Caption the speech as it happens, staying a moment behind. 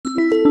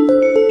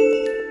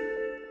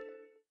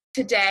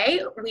Today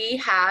we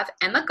have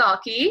Emma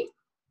Gaulke.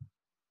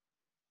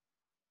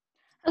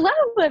 Hello,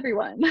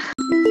 everyone.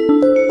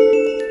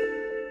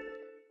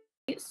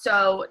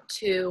 So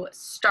to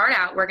start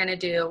out, we're going to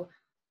do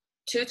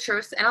two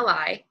truths and a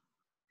lie,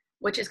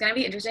 which is going to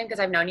be interesting because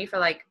I've known you for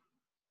like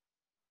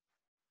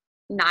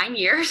 9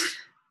 years.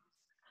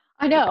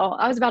 I know.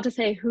 I was about to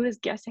say, who is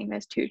guessing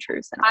this two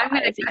truths and a I'm lie?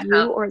 going to Is it guess you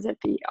them. or is it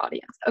the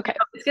audience? Okay,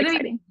 It's going to be,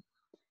 exciting.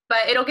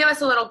 but it'll give us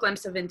a little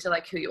glimpse into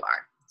like who you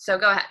are. So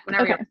go ahead,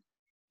 whenever Okay, you're.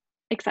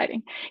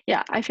 exciting.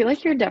 Yeah, I feel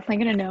like you're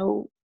definitely going to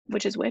know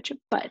which is which,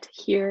 but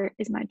here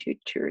is my two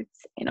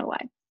truths and a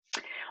lie.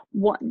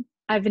 1,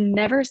 I've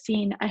never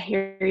seen a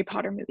Harry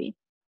Potter movie.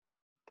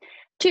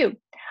 2,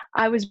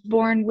 I was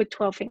born with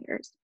 12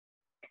 fingers.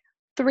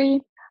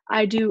 3,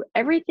 I do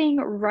everything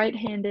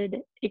right-handed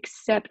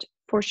except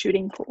for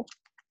shooting pool.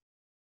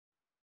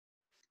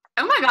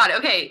 Oh my God.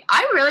 Okay.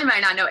 I really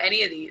might not know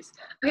any of these.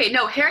 Okay.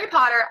 No, Harry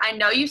Potter. I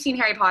know you've seen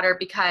Harry Potter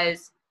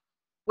because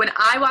when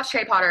I watched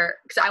Harry Potter,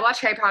 because I watched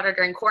Harry Potter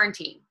during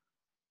quarantine,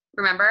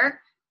 remember?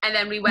 And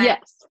then we went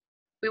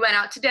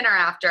out to dinner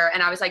after,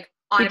 and I was like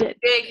on a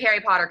big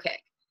Harry Potter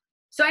kick.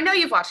 So I know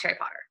you've watched Harry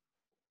Potter.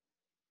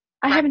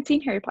 I haven't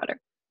seen Harry Potter.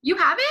 You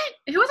haven't?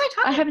 Who was I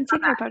talking to? I haven't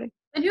seen Harry Potter.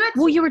 And who had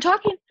Well, you were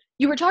talking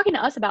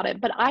to us about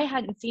it, but I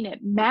hadn't seen it.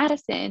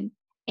 Madison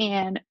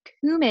and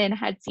Kuman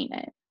had seen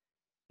it.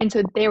 And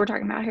so they were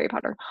talking about Harry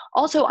Potter.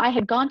 Also, I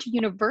had gone to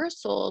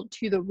Universal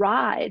to the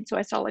ride, so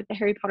I saw like the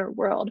Harry Potter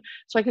world,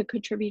 so I could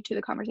contribute to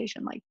the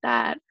conversation like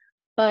that.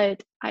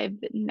 But I've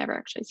never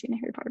actually seen a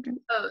Harry Potter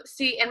movie. Oh,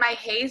 see, in my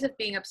haze of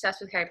being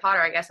obsessed with Harry Potter,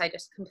 I guess I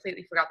just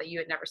completely forgot that you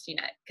had never seen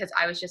it. Because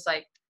I was just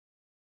like,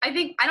 I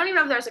don't even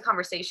know if there was a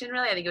conversation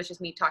really. I think it was just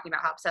me talking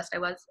about how obsessed I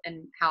was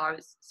and how I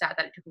was sad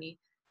that it took me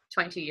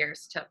 22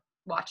 years to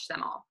watch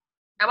them all.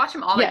 I watched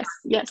them all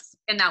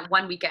in that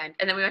one weekend.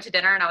 And then we went to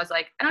dinner and I was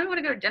like, I don't even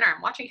want to go to dinner.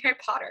 I'm watching Harry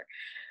Potter.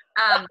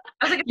 I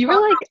was like, you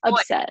were like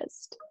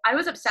obsessed. I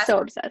was obsessed. So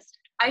obsessed.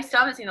 I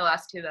still haven't seen the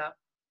last two though.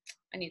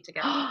 I need to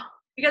get them.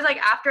 Because like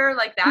after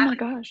like that, oh my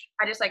gosh,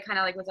 I just like kind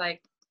of like was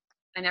like,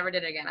 I never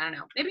did it again. I don't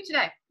know. Maybe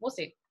today. We'll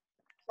see.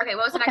 Okay,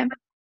 what was the next one?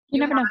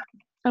 You never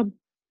know.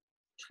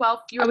 12.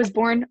 I was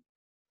born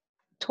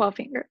 12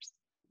 fingers.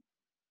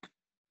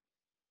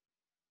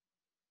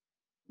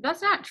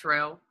 That's not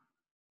true.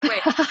 Wait,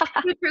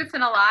 two truths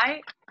and a lie?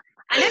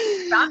 I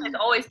know sound has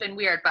always been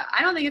weird, but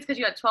I don't think it's because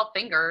you had 12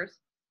 fingers.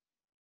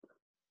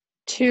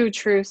 Two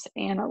truths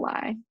and a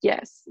lie.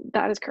 Yes,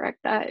 that is correct.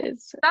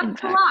 That's in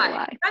fact a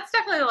lie. That's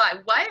definitely a lie.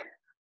 What?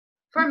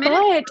 For a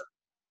minute? But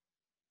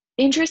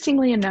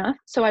interestingly enough,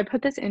 so I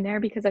put this in there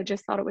because I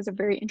just thought it was a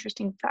very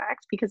interesting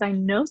fact because I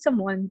know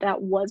someone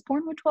that was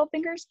born with 12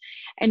 fingers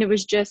and it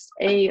was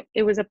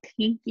a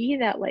pinky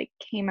that like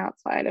came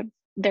outside of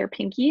their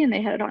pinky and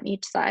they had it on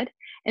each side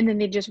and then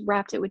they just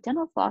wrapped it with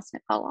dental floss and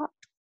it fell off.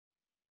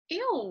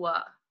 Ew.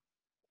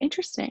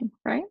 Interesting,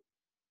 right?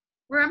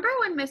 Remember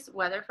when Miss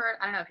Weatherford,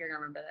 I don't know if you're going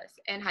to remember this,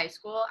 in high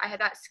school, I had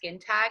that skin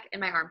tag in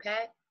my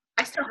armpit.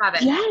 I still have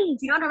it. Yes.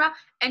 You know what I'm talking about?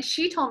 And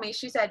she told me,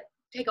 she said,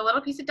 take a little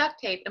piece of duct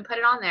tape and put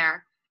it on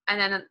there. And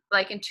then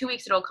like in 2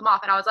 weeks, it'll come off.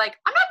 And I was like,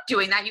 I'm not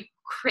doing that, you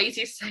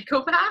crazy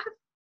psychopath.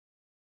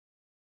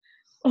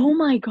 Oh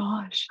my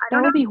gosh.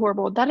 That would be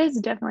horrible. That is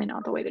definitely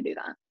not the way to do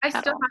that. I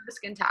still have the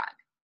skin tag.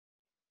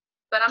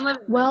 But I'm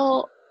living.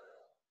 Well,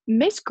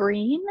 Miss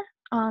Green,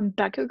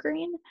 Becca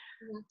Green,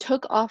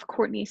 took off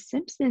Courtney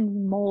Simpson's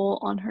mole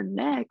on her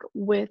neck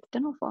with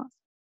dental floss.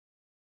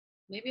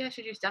 Maybe I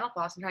should use dental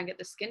floss and try and get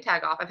the skin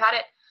tag off. I've had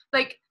it,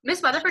 like,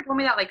 Miss Weatherford told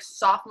me that, like,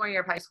 sophomore year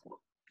of high school.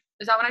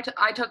 Is that when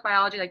I took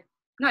biology? Like,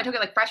 no, I took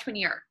it, like, freshman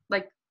year.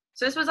 Like,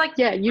 so this was, like.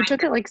 Yeah, you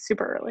took it, like,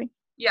 super early.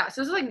 Yeah,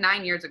 so this was, like,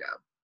 9 years ago.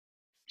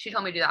 She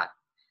told me to do that.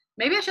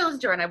 Maybe I should listen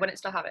to her and I wouldn't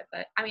still have it.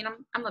 But, I mean,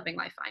 I'm living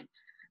life fine.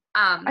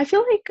 I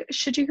feel like,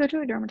 should you go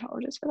to a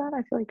dermatologist for that?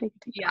 I feel like they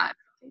could take it. Yeah,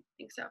 I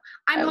think so.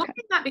 I'm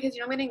hoping that because,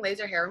 you know, I'm getting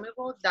laser hair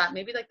removal, that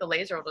maybe, like, the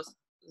laser will just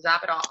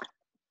zap it off.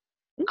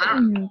 I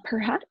don't know.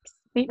 Perhaps.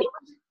 Maybe.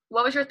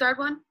 What was your third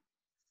one?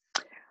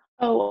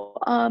 Oh,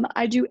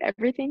 I do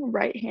everything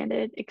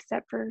right-handed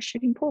except for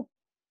shooting pool.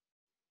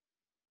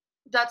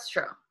 That's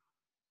true.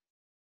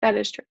 That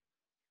is true.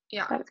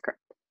 Yeah. That is correct.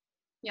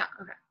 Yeah,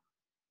 okay.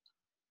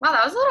 Wow,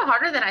 that was a little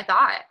harder than I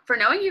thought. For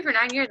knowing you for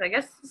 9 years, I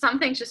guess some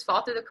things just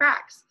fall through the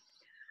cracks.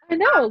 I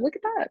know, look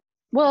at that.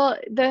 Well,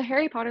 the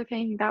Harry Potter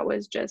thing, that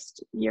was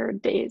just you're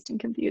dazed and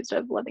confused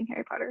of loving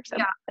Harry Potter, so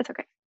yeah. It's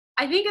okay.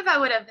 I think if I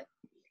would have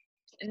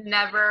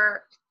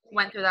never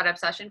went through that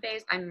obsession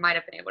phase, I might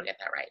have been able to get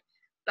that right.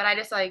 But I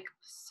just, like,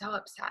 so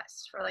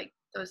obsessed for, like,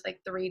 those,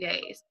 like, 3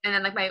 days. And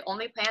then, like, my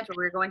only plans were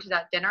we were going to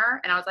that dinner,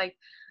 and I was like,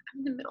 I'm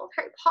in the middle of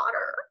Harry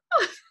Potter.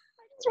 I just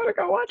want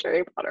to go watch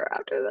Harry Potter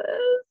after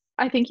this.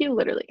 I think you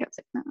literally kept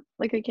saying that.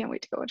 Like, I can't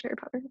wait to go watch Harry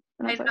Potter.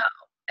 I know.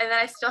 And then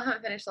I still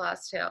haven't finished the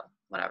last 2.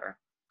 Whatever.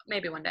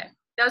 Maybe one day.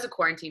 That was a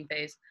quarantine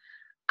phase.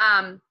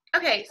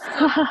 Okay,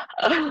 so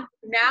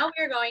now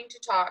we're going to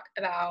talk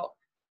about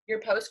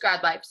your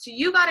post-grad life. So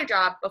you got a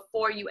job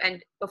before you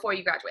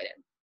graduated.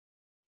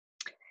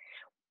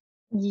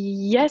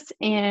 Yes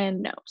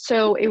and no.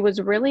 So it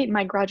was really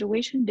my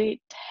graduation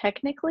date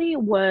technically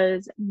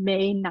was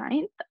May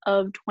 9th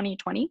of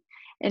 2020.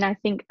 And I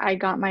think I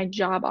got my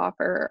job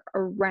offer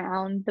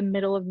around the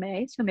middle of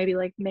May, so maybe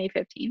like May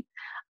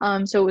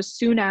 15th. So it was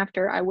soon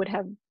after I would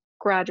have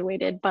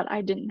graduated, but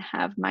I didn't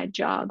have my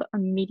job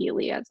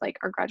immediately as like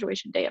our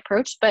graduation day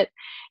approached. But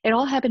it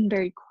all happened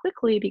very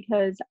quickly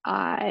because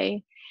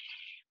I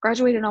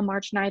graduated on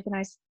March 9th, and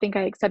I think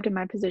I accepted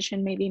my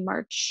position maybe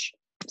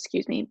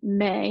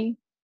May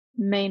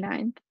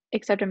 9th,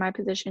 accepted my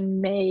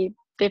position May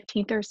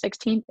 15th or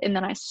 16th, and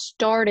then I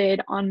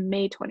started on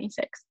May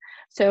 26th.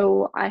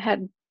 So I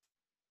had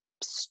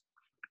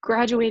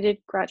graduated,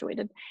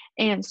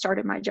 and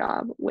started my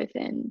job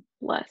within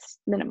less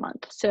than a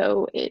month.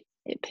 So it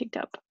picked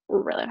up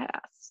really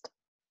fast.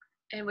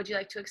 And would you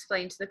like to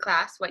explain to the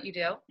class what you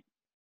do?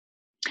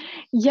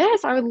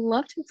 Yes, I would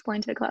love to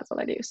explain to the class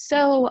what I do.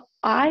 So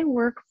I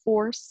work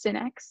for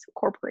Synex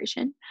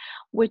Corporation,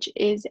 which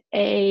is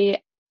a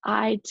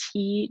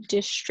IT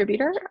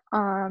distributor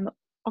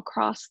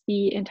across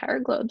the entire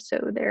globe.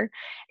 So they're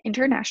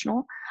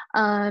international,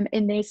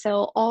 and they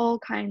sell all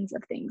kinds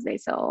of things. They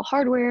sell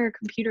hardware,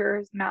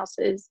 computers,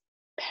 mouses,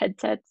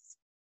 headsets,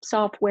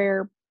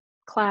 software,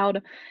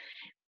 cloud,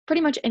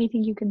 pretty much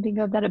anything you can think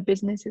of that a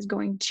business is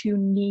going to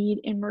need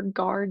in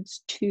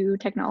regards to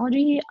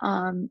technology.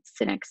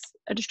 Synex,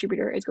 a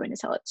distributor, is going to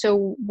sell it.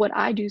 So what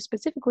I do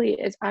specifically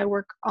is I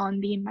work on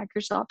the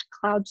Microsoft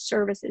Cloud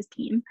Services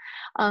team.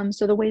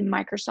 So the way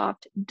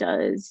Microsoft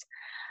does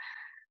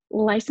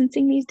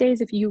licensing these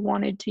days, if you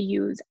wanted to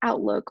use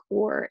Outlook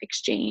or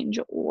Exchange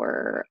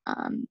or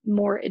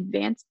more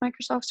advanced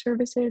Microsoft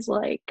services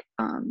like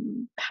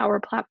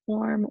Power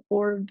Platform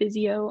or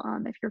Visio,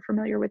 if you're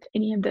familiar with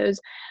any of those,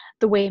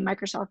 the way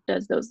Microsoft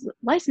does those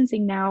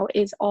licensing now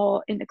is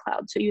all in the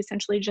cloud. So you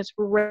essentially just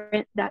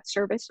rent that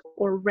service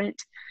or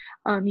rent,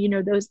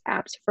 those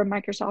apps from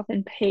Microsoft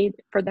and pay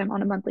for them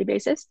on a monthly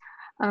basis.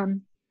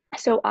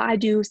 So I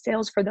do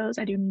sales for those.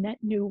 I do net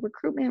new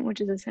recruitment,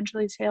 which is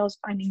essentially sales,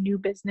 finding new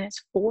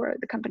business for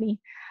the company.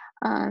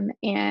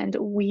 And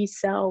we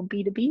sell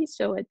B2B.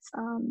 So it's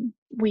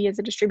we as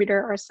a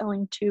distributor are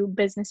selling to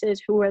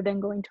businesses who are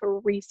then going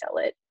to resell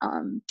it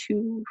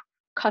to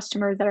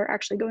customers that are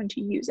actually going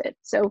to use it.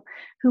 So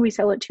who we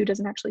sell it to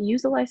doesn't actually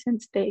use the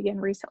license. They again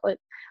resell it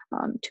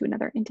to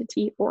another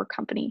entity or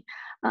company.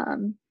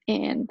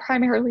 And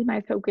primarily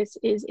my focus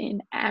is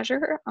in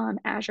Azure.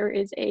 Azure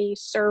is a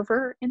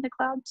server in the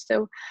cloud.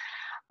 So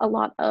a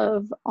lot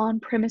of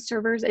on-premise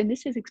servers, and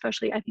this is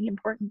especially, I think,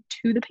 important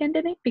to the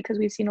pandemic because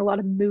we've seen a lot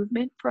of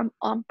movement from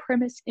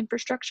on-premise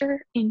infrastructure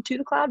into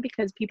the cloud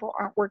because people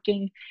aren't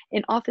working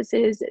in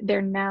offices.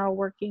 They're now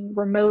working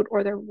remote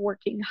or they're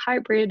working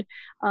hybrid.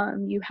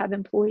 You have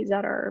employees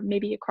that are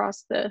maybe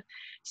across the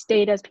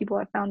state, as people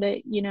have found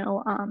it,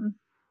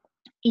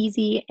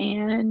 easy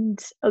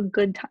and a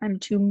good time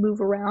to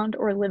move around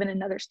or live in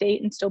another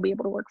state and still be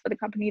able to work for the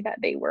company that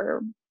they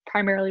were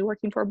primarily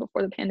working for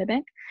before the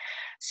pandemic.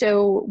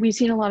 So we've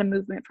seen a lot of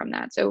movement from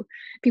that. So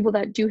people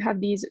that do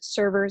have these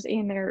servers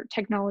and their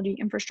technology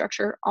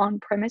infrastructure on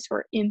premise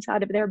or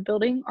inside of their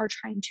building are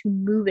trying to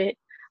move it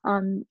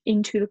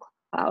into the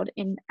cloud,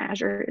 and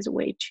Azure is a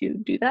way to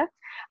do that.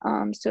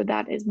 So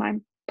that is my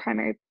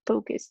primary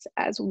focus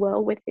as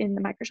well within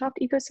the Microsoft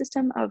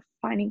ecosystem of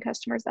finding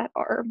customers that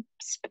are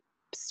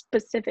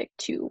specific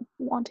to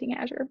wanting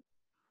Azure.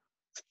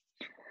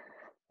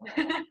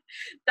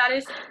 That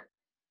is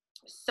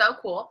so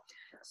cool.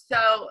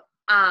 So,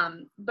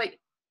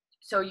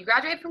 so you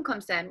graduated from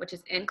Clemson, which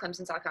is in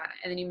Clemson, South Carolina,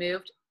 and then you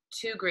moved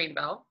to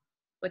Greenville,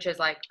 which is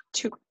like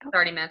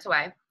 30 minutes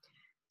away.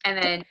 And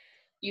then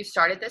you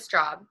started this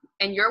job,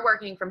 and you're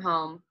working from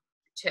home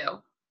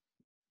too.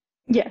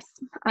 Yes,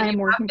 I am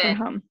working from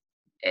home.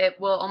 It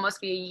will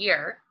almost be a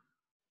year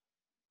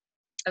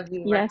of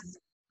you working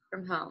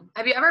from home.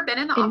 Have you ever been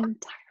in the office?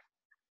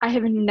 I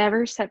have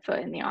never set foot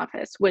in the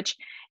office, which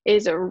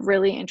is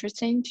really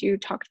interesting to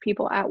talk to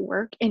people at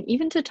work and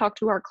even to talk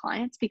to our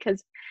clients,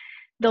 because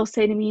they'll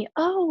say to me,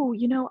 "Oh,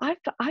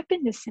 I've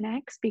been to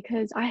Synex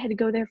because I had to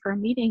go there for a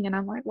meeting," and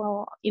I'm like,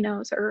 "Well,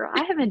 sir,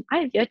 I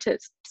have yet to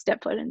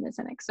step foot in the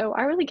Synex, so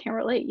I really can't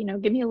relate.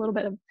 Give me a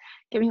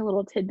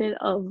little tidbit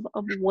of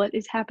what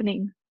is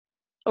happening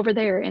over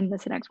there in the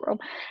Synex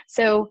world."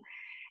 So.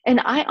 And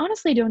I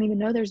honestly don't even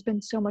know. There's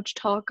been so much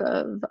talk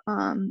of,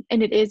 and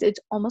it's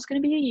almost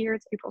going to be a year.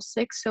 It's April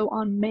 6th. So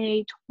on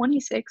May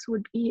 26th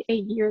would be a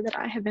year that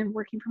I have been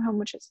working from home,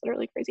 which is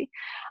literally crazy.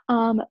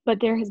 But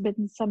there has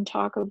been some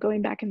talk of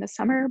going back in the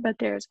summer, but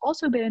there's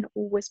also been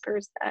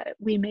whispers that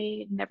we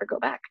may never go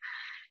back.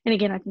 And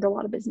again, I think a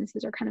lot of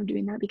businesses are kind of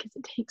doing that because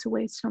it takes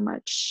away so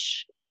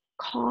much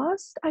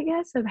cost, I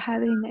guess, of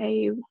having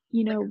a,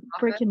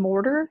 brick and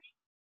mortar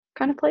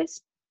kind of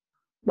place.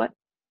 What?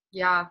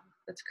 Yeah.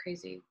 That's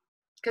crazy,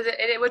 because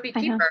it would be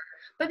cheaper,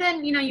 but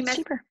then you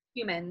miss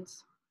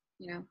humans.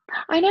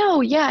 I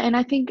know, yeah, and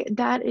I think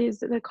that is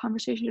the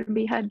conversation to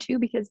be had too,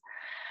 because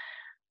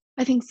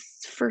I think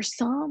for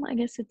some, I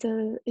guess it's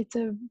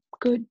a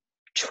good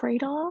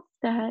trade-off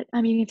that,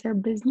 I mean, if their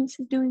business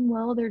is doing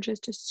well, they're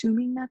just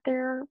assuming that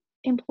their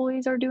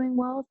employees are doing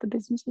well, if the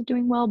business is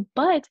doing well.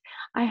 But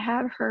I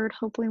have heard,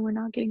 hopefully we're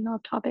not getting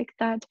off topic,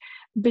 that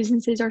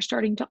businesses are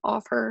starting to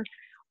offer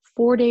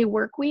 4-day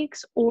work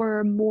weeks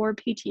or more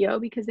PTO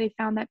because they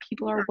found that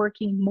people are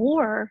working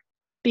more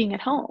being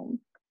at home.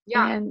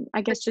 Yeah. And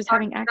I guess It's just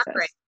hard having to access.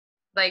 separate.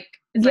 Like,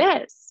 it's like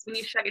Yes. when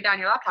you shut down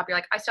your laptop, you're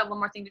like, I still have one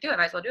more thing to do. I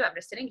might as well do it. I'm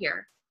just sitting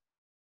here.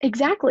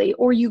 Exactly.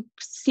 Or you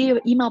see an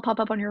email pop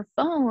up on your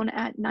phone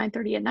at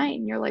 9:30 at night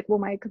and you're like, well,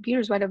 my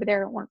computer's right over there.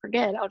 I don't want to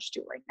forget. I'll just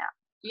do it right now.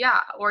 Yeah.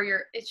 Or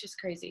it's just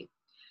crazy.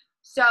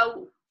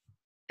 So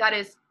that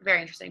is very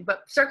interesting.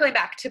 But circling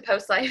back to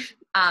post-life.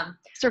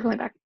 Circling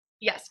back.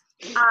 Yes.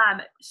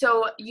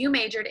 So you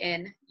majored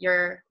in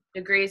your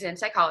degrees in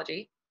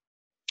psychology.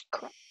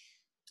 Correct.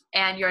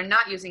 And you're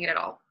not using it at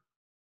all.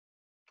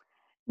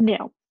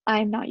 No,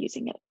 I'm not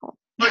using it at all.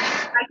 Or do you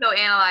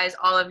psychoanalyze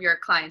all of your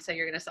clients that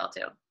you're going to sell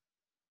to?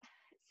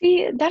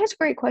 See, that is a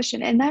great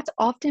question. And that's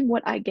often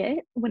what I get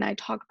when I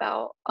talk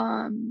about,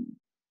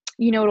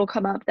 it'll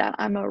come up that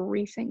I'm a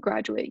recent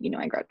graduate.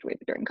 I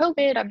graduated during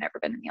COVID. I've never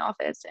been in the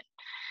office. And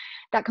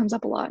that comes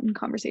up a lot in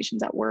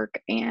conversations at work.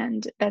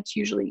 And that's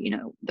usually,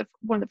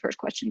 one of the first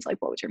questions, like,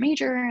 what was your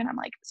major? And I'm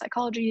like,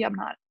 psychology. I'm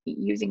not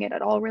using it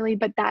at all, really.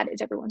 But that is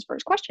everyone's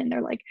first question.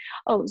 They're like,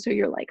 oh, so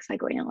you're like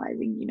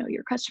psychoanalyzing,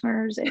 your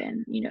customers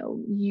and,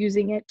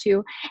 using it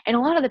to, and a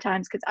lot of the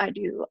times, because I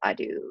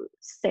do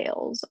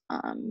sales,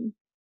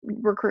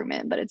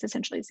 recruitment, but it's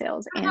essentially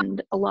sales.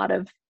 And a lot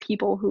of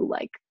people who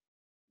like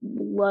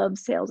love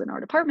sales in our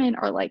department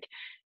are like,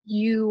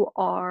 you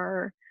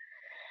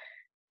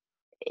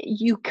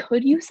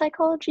could use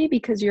psychology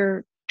because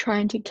you're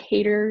trying to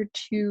cater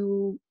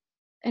to,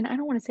 and I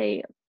don't want to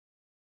say,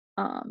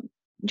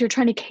 you're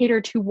trying to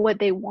cater to what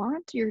they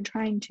want. You're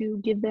trying to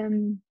give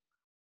them,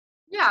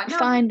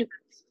 find,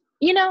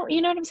 you know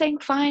what I'm saying?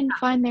 Find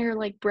their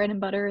like bread and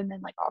butter and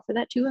then like offer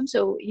that to them.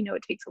 So,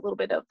 it takes a little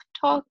bit of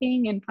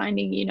talking and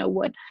finding,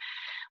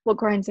 what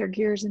grinds their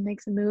gears and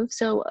makes them move.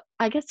 So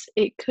I guess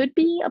it could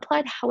be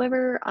applied.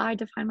 However, I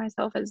define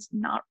myself as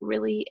not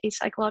really a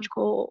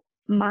psychological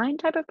mind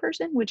type of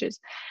person, which is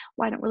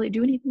why I don't really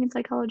do anything in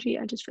psychology.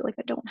 I just feel like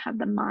I don't have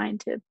the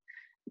mind to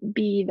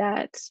be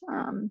that,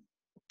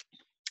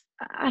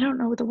 I don't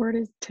know what the word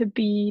is, to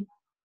be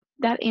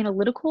that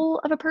analytical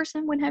of a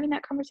person when having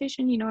that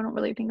conversation. I don't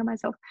really think of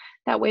myself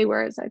that way.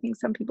 Whereas I think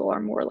some people are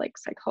more like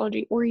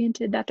psychology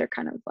oriented, that they're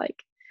kind of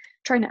like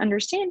trying to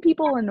understand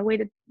people and the way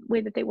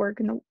that they work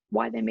and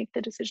why they make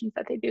the decisions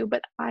that they do.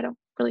 But I don't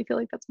really feel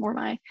like that's more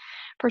my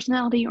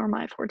personality or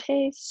my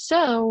forte.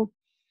 So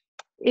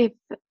if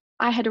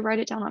I had to write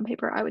it down on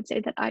paper, I would say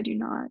that I do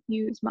not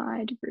use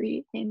my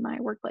degree in my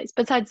workplace,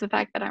 besides the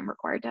fact that I'm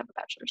required to have a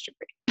bachelor's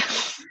degree.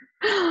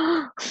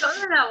 So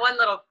other than that one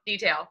little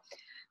detail,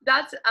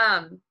 that's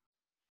I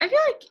feel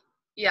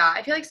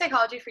like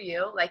psychology for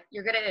you, like,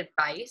 you're good at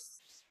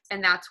advice,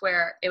 and that's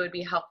where it would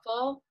be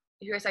helpful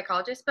if you're a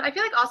psychologist. But I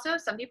feel like also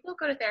some people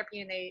go to therapy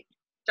and they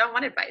don't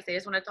want advice, they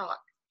just want to talk.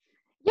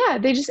 Yeah,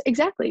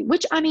 exactly,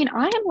 which, I mean,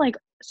 I am like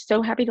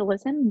so happy to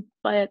listen,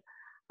 but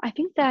I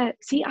think that,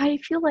 I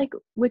feel like,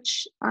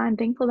 which I'm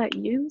thankful that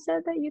you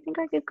said that you think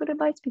I give good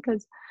advice,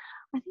 because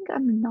I think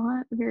I'm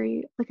not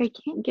very, like, I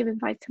can't give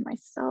advice to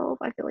myself.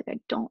 I feel like I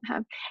don't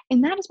have,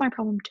 and that is my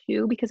problem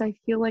too, because I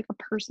feel like a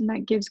person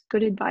that gives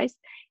good advice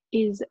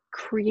is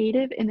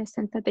creative in the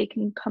sense that they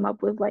can come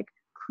up with like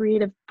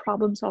creative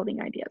problem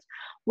solving ideas,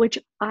 which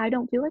I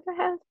don't feel like I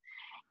have.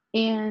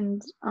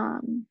 And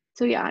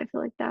so yeah, I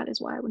feel like that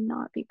is why I would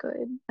not be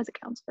good as a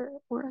counselor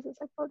or as a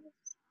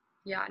psychologist.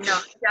 Yeah, no,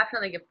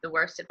 definitely give the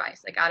worst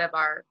advice, like, out of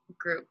our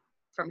group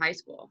from high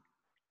school.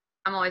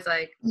 I'm always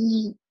like,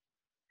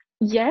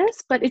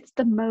 yes, but it's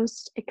the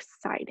most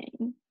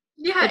exciting.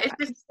 Yeah,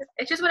 it's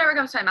just whatever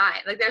comes to my mind.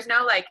 Like, there's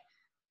no like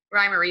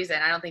rhyme or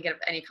reason. I don't think of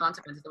any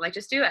consequences. I'm like,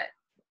 just do it.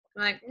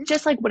 I'm like,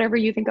 just like whatever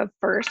you think of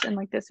first in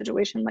like this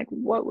situation, like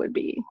what would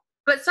be.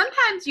 But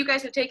sometimes you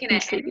guys have taken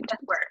it and it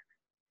doesn't work.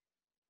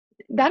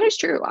 That is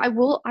true. I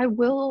will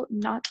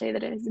not say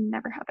that it has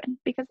never happened,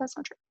 because that's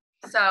not true.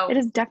 So it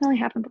has definitely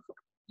happened before.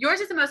 Yours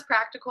is the most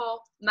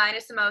practical. Mine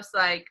is the most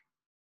like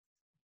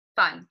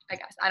fun, I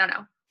guess. I don't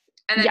know.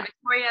 And then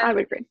Victoria, I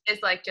would agree, is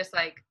like just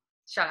like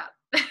shut up.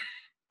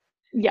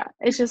 Yeah,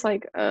 it's just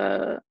like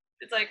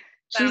it's like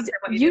she's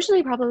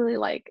usually probably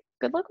like,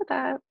 good luck with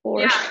that, or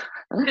yeah.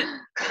 You're like,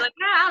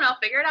 I don't know,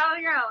 figure it out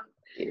on your own.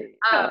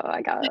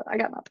 I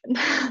got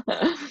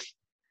nothing.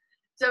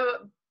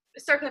 So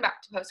circling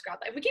back to post-grad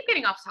life, we keep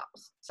getting off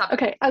topic.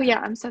 Okay. Oh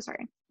yeah, I'm so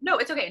sorry. No,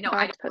 it's okay. No,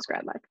 back to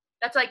post-grad life.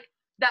 That's like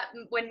that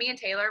when me and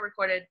Taylor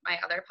recorded my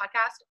other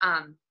podcast,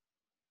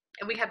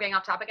 and we kept getting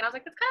off topic, and I was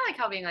like, that's kind of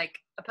like how being like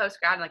a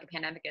post-grad and like a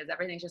pandemic is.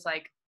 Everything's just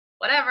like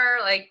whatever,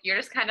 like you're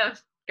just kind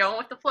of going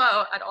with the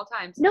flow at all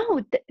times. No,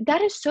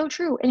 that is so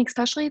true. And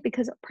especially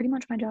because pretty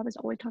much my job is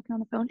always talking on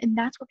the phone, and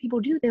that's what people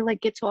do. They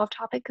like get so off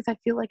topic because I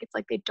feel like it's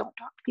like they don't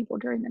talk to people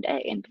during the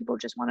day, and people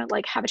just want to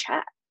like have a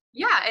chat.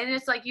 Yeah, and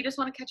it's like you just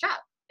want to catch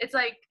up. It's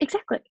like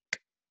exactly.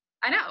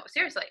 I know,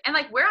 seriously. And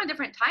like we're on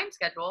different time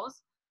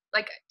schedules,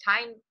 like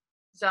time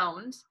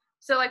zones.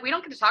 So like we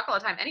don't get to talk all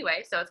the time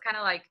anyway. So it's kind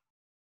of like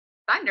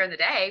fun during the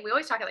day. We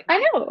always talk at like I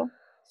night. know.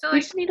 So We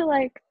like just need to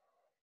like,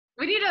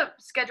 we need to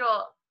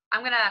schedule.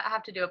 I'm gonna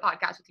have to do a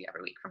podcast with you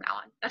every week from now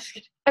on.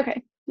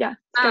 okay, yeah,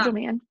 schedule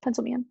me in,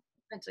 pencil me in.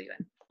 Pencil you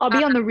in. I'll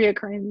be on the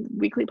reoccurring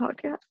weekly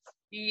podcast.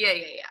 Yeah.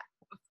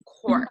 Of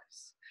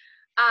course.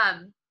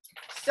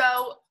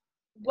 So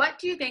what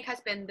do you think has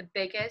been the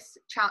biggest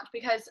challenge?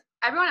 Because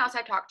everyone else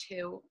I've talked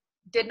to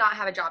did not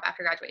have a job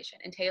after graduation,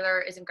 and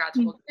Taylor is in grad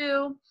school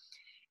too.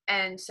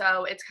 And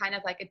so it's kind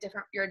of like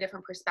you're a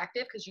different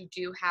perspective because you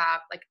do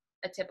have like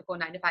a typical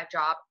 9-to-5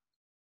 job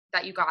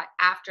that you got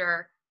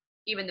after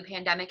even the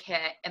pandemic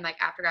hit and like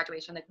after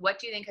graduation. Like, what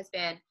do you think has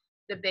been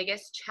the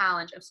biggest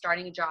challenge of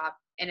starting a job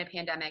in a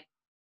pandemic,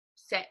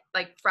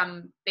 like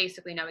from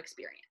basically no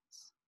experience?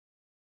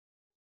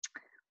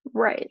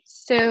 Right.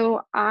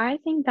 So I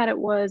think that it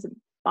was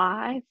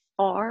by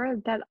far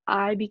that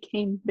I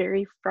became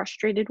very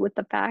frustrated with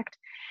the fact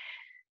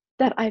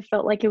that I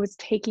felt like it was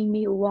taking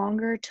me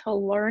longer to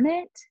learn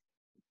it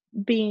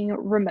being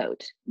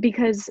remote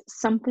because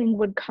something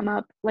would come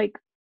up like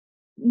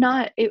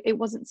it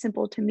wasn't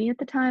simple to me at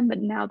the time, but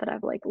now that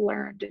I've like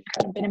learned and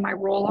kind of been in my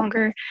role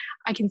longer,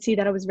 I can see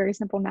that it was very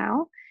simple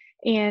now.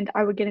 And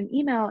I would get an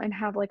email and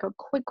have like a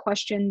quick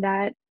question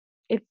that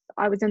if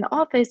I was in the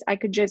office, I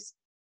could just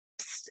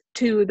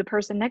to the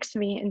person next to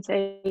me and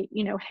say,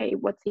 hey,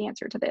 what's the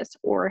answer to this?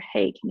 Or,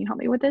 hey, can you help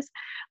me with this?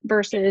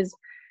 Versus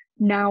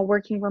now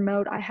working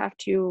remote, I have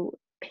to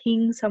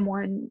ping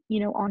someone,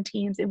 on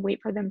Teams and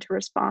wait for them to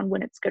respond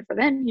when it's good for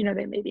them.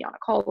 They may be on a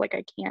call, like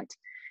I can't,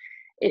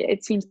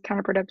 it seems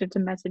counterproductive to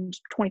message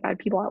 25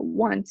 people at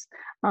once.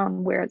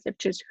 Whereas if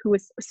just who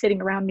was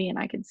sitting around me and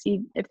I could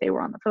see if they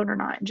were on the phone or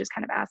not and just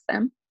kind of ask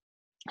them.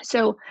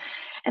 So,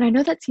 and I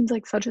know that seems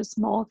like such a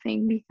small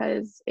thing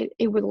because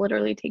it would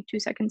literally take 2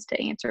 seconds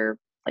to answer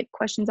like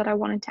questions that I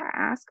wanted to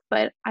ask,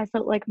 but I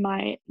felt like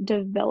my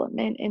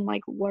development and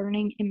like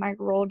learning in my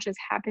role just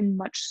happened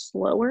much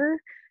slower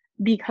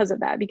because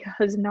of that,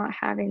 because not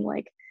having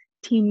like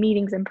team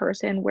meetings in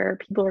person where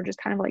people are just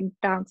kind of like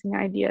bouncing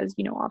ideas,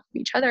 off of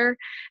each other,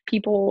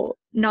 people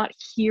not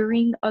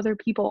hearing other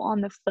people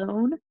on the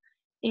phone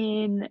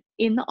in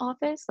the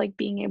office, like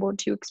being able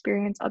to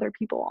experience other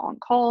people on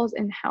calls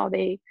and how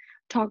they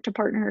talk to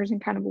partners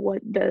and kind of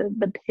what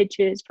the pitch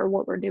is for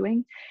what we're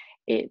doing.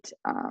 It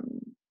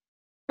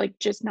like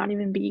just not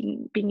even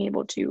being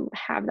able to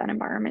have that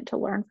environment to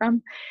learn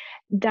from,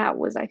 that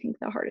was, I think,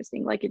 the hardest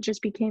thing. Like it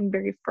just became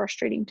very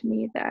frustrating to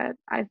me that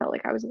I felt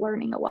like I was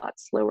learning a lot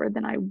slower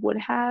than I would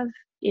have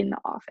in the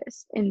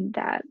office, and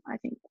that I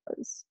think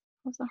was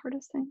the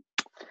hardest thing.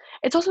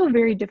 It's also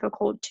very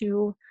difficult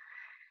to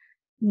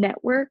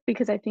network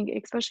because I think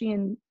especially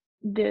in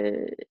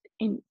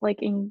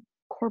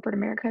corporate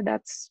America,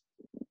 that's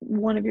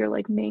one of your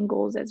like main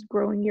goals as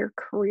growing your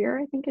career,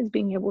 I think, is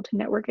being able to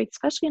network,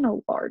 especially in a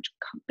large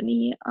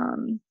company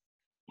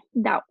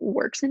that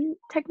works in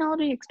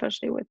technology,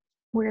 especially with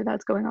where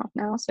that's going off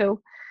now.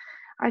 So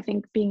I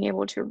think being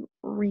able to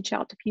reach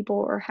out to people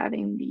or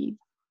having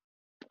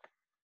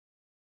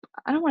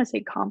I don't want to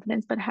say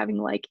confidence, but having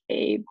like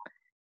a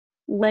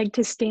leg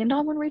to stand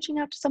on when reaching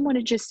out to someone,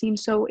 it just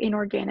seems so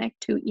inorganic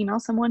to email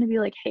someone and be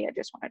like, hey, I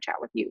just want to chat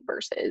with you,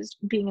 versus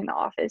being in the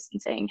office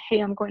and saying, hey,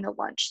 I'm going to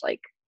lunch,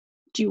 like,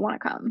 do you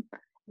want to come?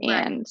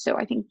 Right. And so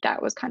I think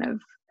that was kind of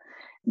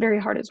very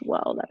hard as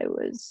well, that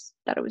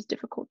it was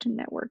difficult to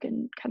network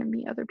and kind of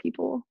meet other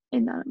people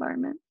in that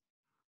environment.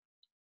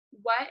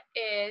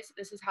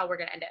 This is how we're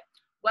going to end it.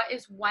 What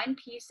is one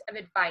piece of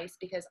advice,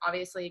 because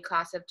obviously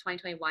class of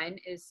 2021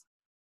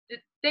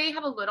 they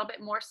have a little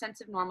bit more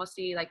sense of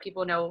normalcy. Like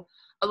people know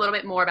a little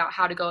bit more about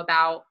how to go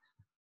about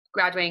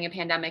graduating a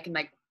pandemic and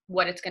like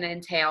what it's going to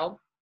entail,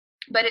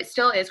 but it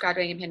still is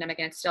graduating a pandemic.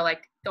 And it's still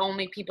like the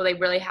only people they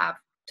really have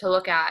to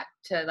look at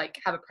to like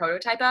have a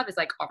prototype of is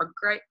like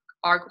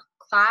our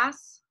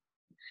class.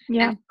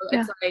 Yeah. And so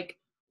it's like,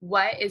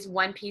 what is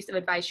one piece of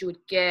advice you would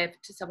give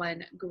to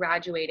someone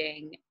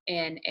graduating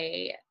in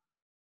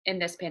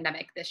this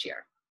pandemic this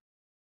year?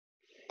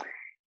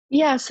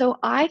 Yeah, so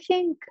I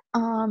think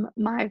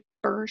my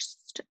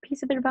first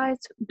piece of advice,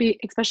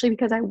 especially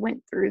because I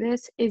went through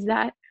this, is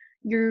that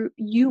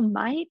you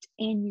might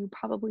and you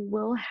probably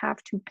will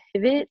have to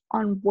pivot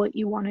on what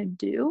you want to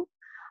do,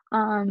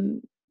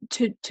 um,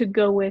 to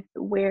go with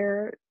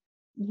where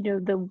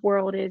the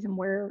world is and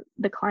where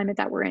the climate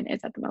that we're in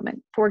is at the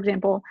moment. For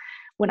example,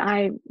 when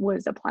I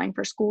was applying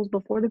for schools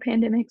before the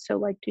pandemic, so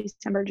like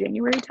December,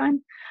 January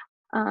time,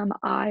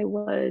 I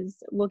was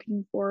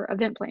looking for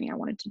event planning. I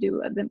wanted to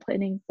do event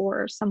planning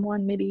for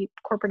someone, maybe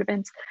corporate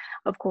events.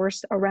 Of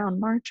course, around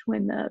March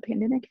when the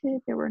pandemic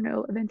hit, there were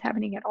no events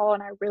happening at all.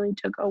 And I really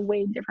took a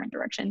way different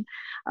direction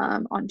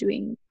on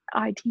doing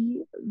IT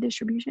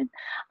distribution.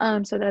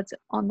 So that's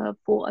on the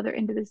full other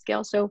end of the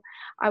scale. So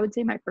I would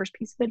say my first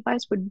piece of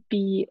advice would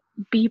be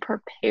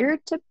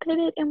prepared to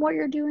pivot in what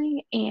you're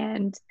doing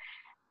and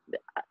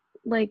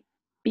like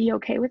be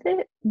okay with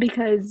it,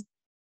 because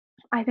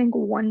I think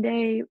one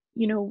day,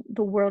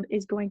 the world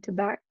is going to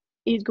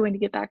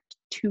get back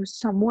to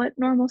somewhat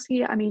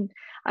normalcy. I mean,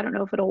 I don't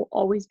know if it'll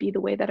always be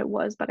the way that it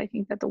was, but I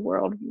think that the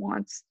world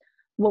wants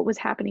what was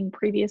happening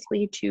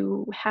previously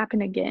to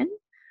happen again.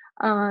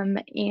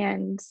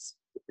 And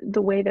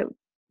the way that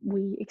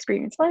we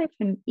experience life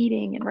and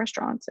eating and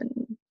restaurants and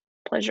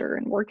pleasure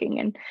and working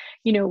and,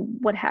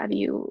 what have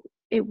you,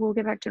 it will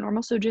get back to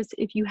normal. So just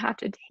if you have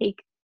to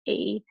take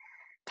a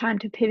time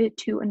to pivot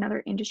to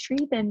another industry,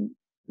 then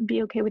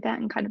be okay with that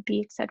and kind of be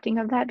accepting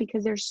of that,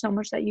 because there's so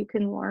much that you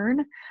can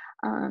learn,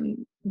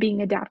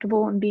 being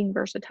adaptable and being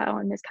versatile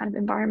in this kind of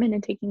environment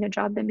and taking a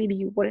job that maybe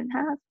you wouldn't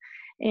have,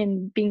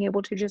 and being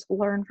able to just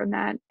learn from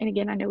that. And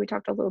again, I know we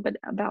talked a little bit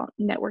about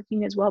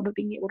networking as well, but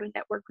being able to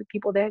network with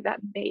people there that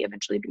may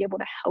eventually be able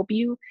to help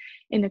you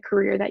in the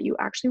career that you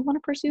actually want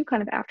to pursue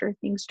kind of after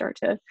things start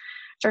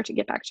to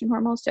get back to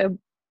normal. So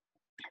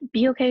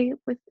be okay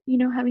with,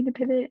 having to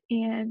pivot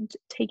and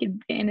take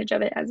advantage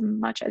of it as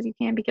much as you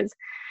can, because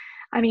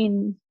I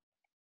mean,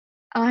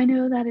 I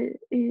know that it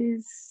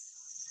is,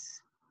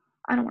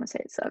 I don't want to say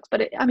it sucks,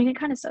 but it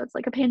kind of sucks.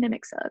 Like, a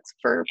pandemic sucks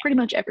for pretty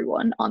much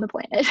everyone on the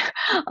planet.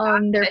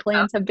 Their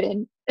plans have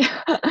been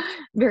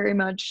very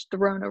much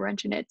thrown a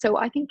wrench in it. So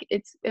I think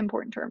it's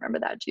important to remember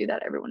that too,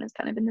 that everyone is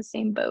kind of in the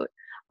same boat.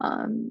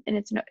 And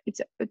it's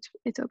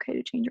okay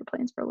to change your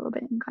plans for a little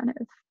bit and kind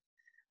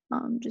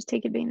of just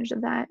take advantage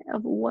of that,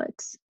 of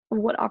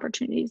what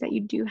opportunities that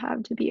you do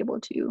have to be able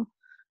to,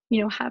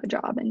 have a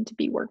job and to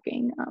be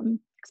working,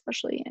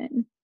 especially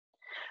in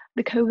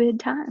the COVID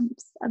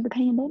times of the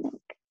pandemic.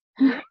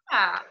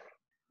 Yeah.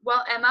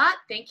 Well, Emma,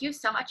 thank you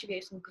so much. You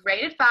gave some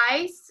great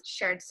advice,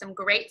 shared some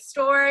great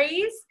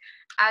stories.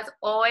 As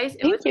always,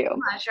 it was a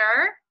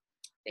pleasure.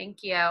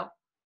 Thank you.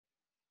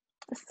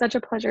 It's such a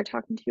pleasure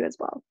talking to you as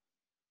well.